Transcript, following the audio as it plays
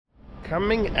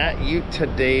Coming at you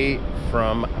today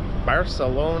from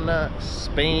Barcelona,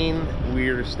 Spain.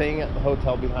 We're staying at the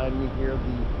hotel behind me here,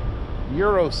 the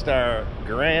Eurostar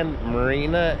Grand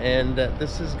Marina, and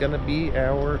this is going to be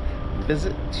our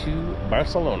visit to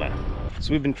Barcelona.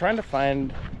 So we've been trying to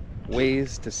find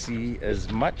ways to see as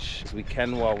much as we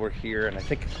can while we're here, and I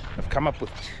think I've come up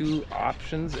with two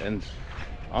options, and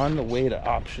on the way to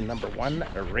option number one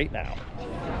right now.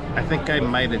 I think I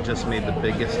might have just made the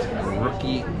biggest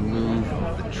rookie move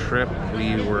of the trip.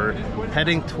 We were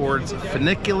heading towards a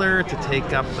funicular to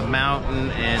take up the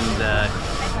mountain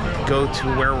and go to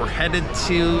where we're headed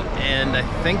to, and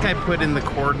I think I put in the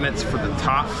coordinates for the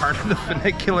top part of the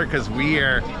funicular because we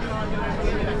are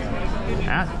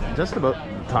at just about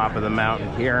the top of the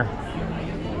mountain here,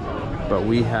 but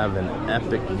we have an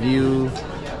epic view,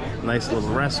 nice little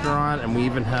restaurant, and we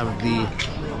even have the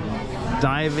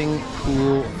diving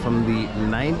pool from the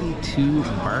 '92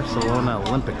 Barcelona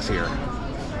Olympics here.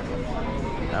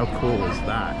 How cool is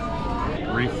that?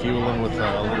 Refueling with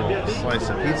a little slice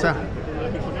of pizza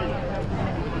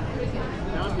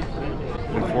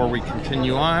before we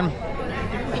continue on.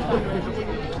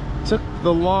 Took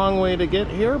the long way to get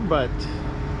here, but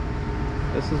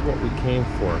this is what we came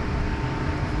for.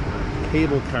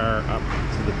 Cable car up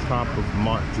to the top of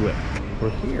Montjuic. We're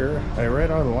here. I read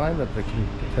online that there can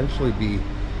potentially be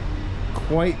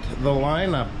quite the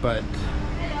lineup, but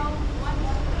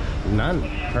none,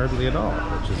 hardly at all,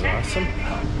 which is awesome.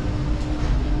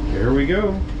 Here we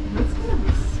go. That's gonna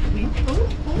be sweet.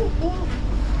 Oh.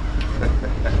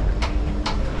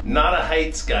 Not a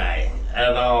heights guy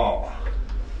at all,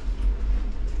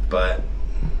 but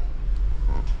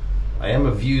I am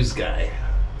a views guy.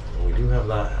 We do have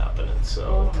that happening,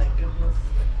 so. Oh my goodness.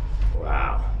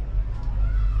 Wow.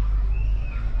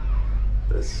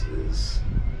 This is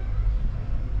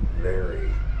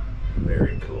very,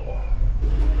 very cool.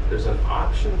 There's an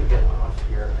option to get off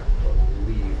here, I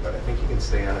believe, but I think you can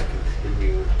stay on and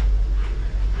continue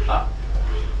up.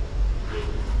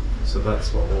 So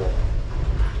that's what we'll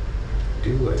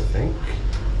do, I think.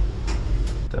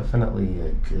 Definitely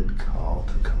a good call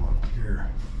to come up here.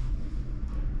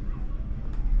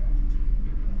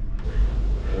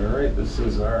 All right, this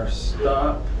is our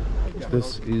stop.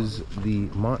 This is the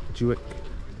Montjuic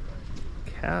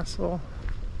Castle.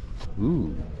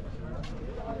 Ooh,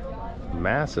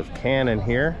 massive cannon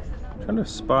here. I'm trying to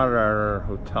spot our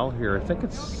hotel here. I think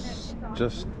it's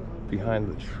just behind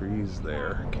the trees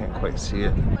there. Can't quite see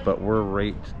it, but we're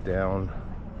right down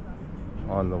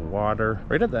on the water,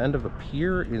 right at the end of a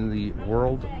pier in the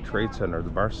World Trade Center, the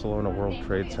Barcelona World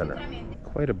Trade Center.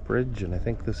 Quite a bridge, and I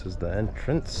think this is the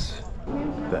entrance.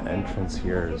 The entrance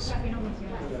here is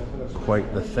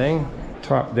quite the thing.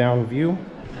 Top down view.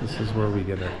 This is where we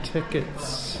get our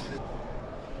tickets.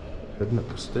 Heading up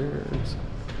the stairs.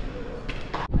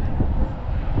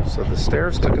 So the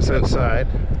stairs took us outside.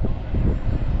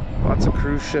 Lots of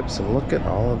cruise ships, and look at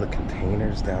all of the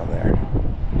containers down there.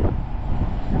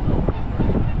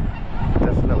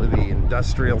 Definitely the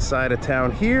industrial side of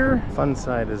town here. Fun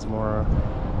side is more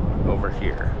over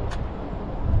here.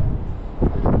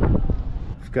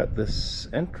 We've got this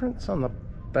entrance on the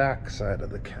back side of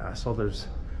the castle. There's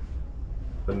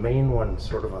the main one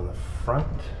sort of on the front.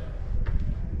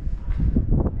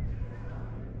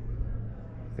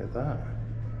 Look at that.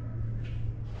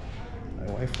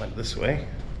 My wife went this way,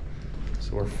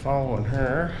 so we're following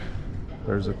her.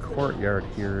 There's a courtyard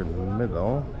here in the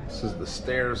middle. This is the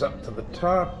stairs up to the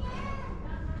top,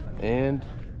 and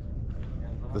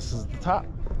this is the top.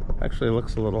 Actually, it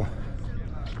looks a little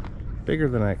bigger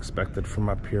than I expected from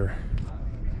up here.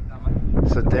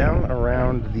 So down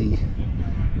around the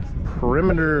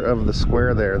perimeter of the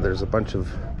square there's a bunch of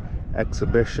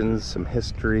exhibitions, some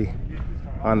history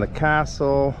on the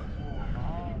castle.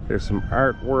 There's some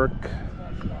artwork,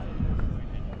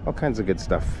 all kinds of good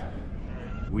stuff.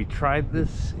 We tried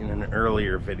this in an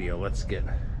earlier video. Let's get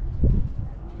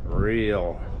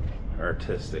real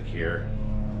artistic here.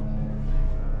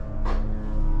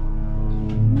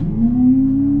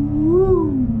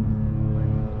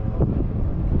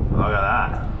 Look at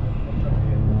that.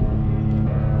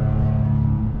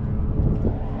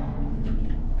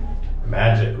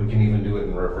 Magic. We can even do it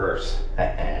in reverse.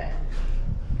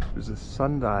 There's a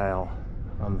sundial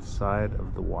on the side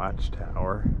of the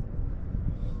watchtower,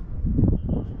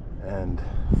 and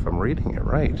if I'm reading it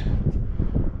right,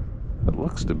 it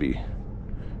looks to be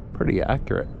pretty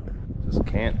accurate. Just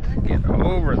can't get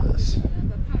over this.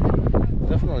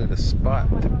 Definitely the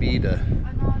spot to be to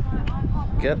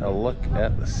get a look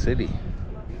at the city.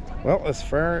 Well, as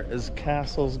far as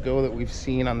castles go that we've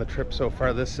seen on the trip so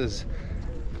far, this is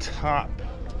top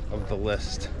of the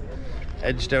list.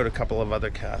 Edged out a couple of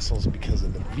other castles because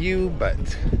of the view, but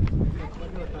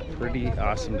pretty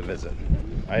awesome to visit.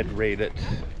 I'd rate it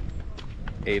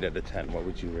 8 out of 10. What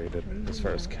would you rate it as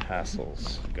far as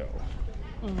castles go?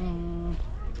 You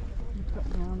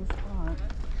put me on the spot.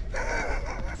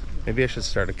 Maybe I should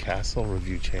start a castle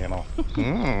review channel.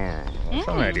 That's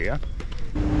an idea.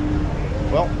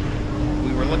 Well,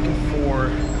 we were looking for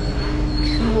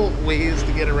cool ways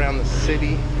to get around the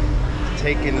city, to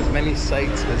take in as many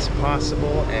sights as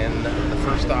possible, and the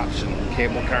first option,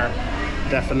 cable car,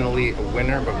 definitely a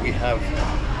winner, but we have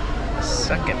a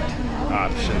second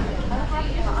option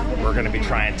we're going to be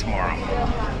trying tomorrow.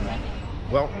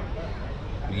 Well,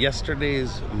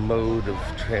 yesterday's mode of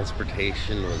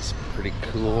transportation was pretty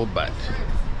cool, but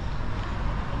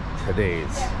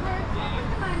today's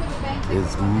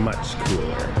is much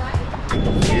cooler.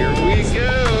 Here we go!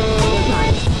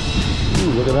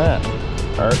 Ooh, look at that.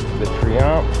 Arc de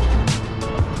Triomphe.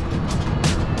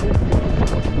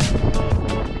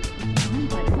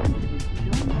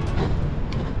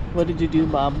 What did you do,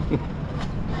 Bob?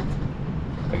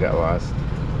 I got lost.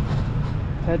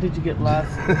 How did you get lost?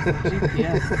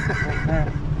 GPS right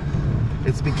there.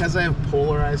 It's because I have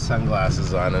polarized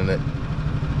sunglasses on and it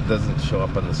doesn't show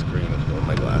up on the screen when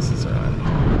my glasses are on.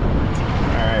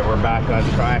 Alright, we're back on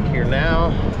track here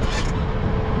now.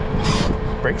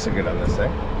 Brakes are good on this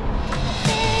thing.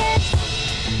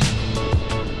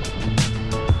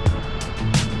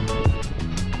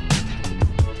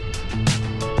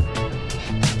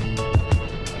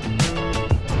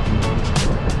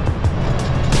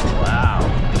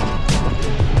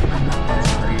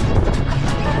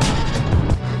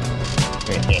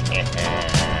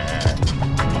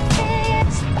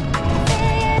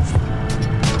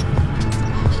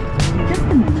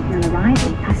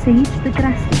 Passage de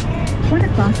Gracia, one of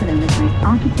Barcelona's most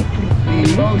architecturally in the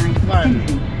late 19th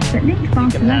century, that linked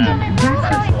Barcelona and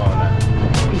Gracia.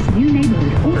 This new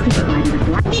neighborhood also provided a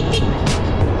black.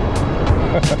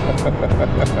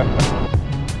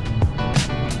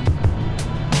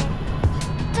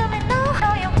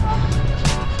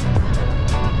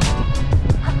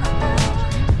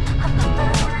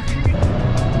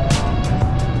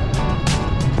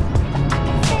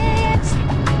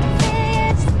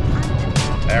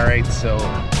 Alright, so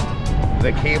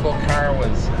the cable car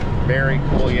was very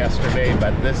cool yesterday,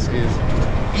 but this is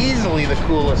easily the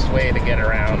coolest way to get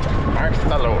around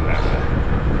Barcelona.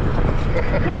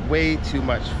 Way too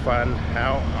much fun.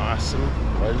 How awesome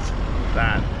was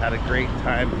that? Had a great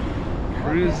time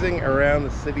cruising around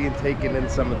the city and taking in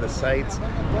some of the sights.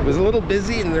 It was a little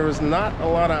busy and there was not a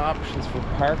lot of options for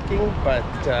parking, but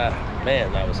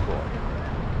man, that was cool.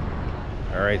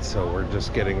 Alright, so we're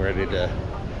just getting ready to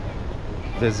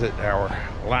visit our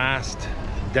last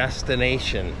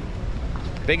destination.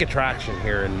 Big attraction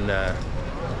here in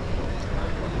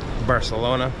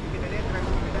Barcelona.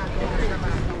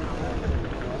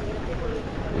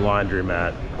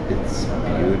 Laundromat. It's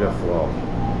beautiful.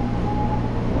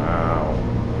 Wow.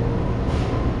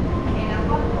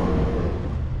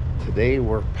 Today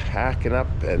we're packing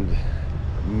up and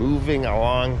moving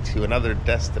along to another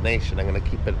destination. I'm going to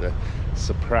keep it a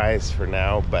surprise for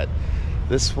now, but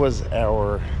this was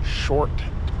our short,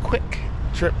 quick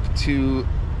trip to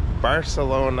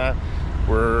Barcelona.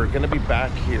 We're going to be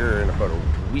back here in about a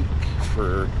week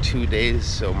for 2 days,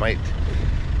 so might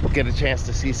get a chance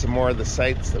to see some more of the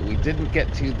sites that we didn't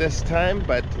get to this time,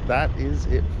 but that is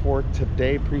it for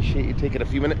today. Appreciate you taking a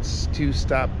few minutes to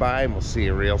stop by, and we'll see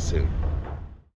you real soon.